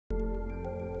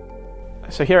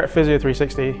So here at Physio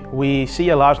 360, we see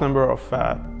a large number of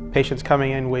patients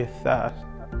coming in with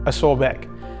a sore back.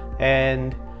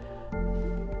 And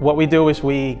what we do is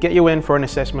we get you in for an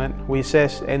assessment, we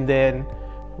assess, and then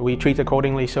we treat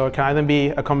accordingly. So it can either be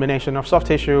a combination of soft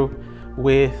tissue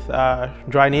with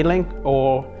dry needling,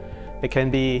 or it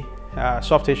can be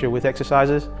soft tissue with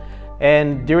exercises.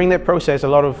 And during that process, a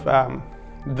lot of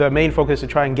the main focus is to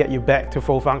try and get you back to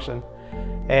full function.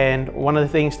 And one of the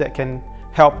things that can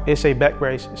help is a back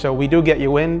brace. So we do get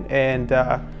you in, and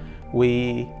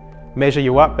we measure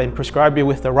you up and prescribe you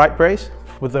with the right brace,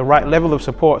 with the right level of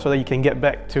support, so that you can get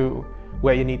back to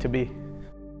where you need to be.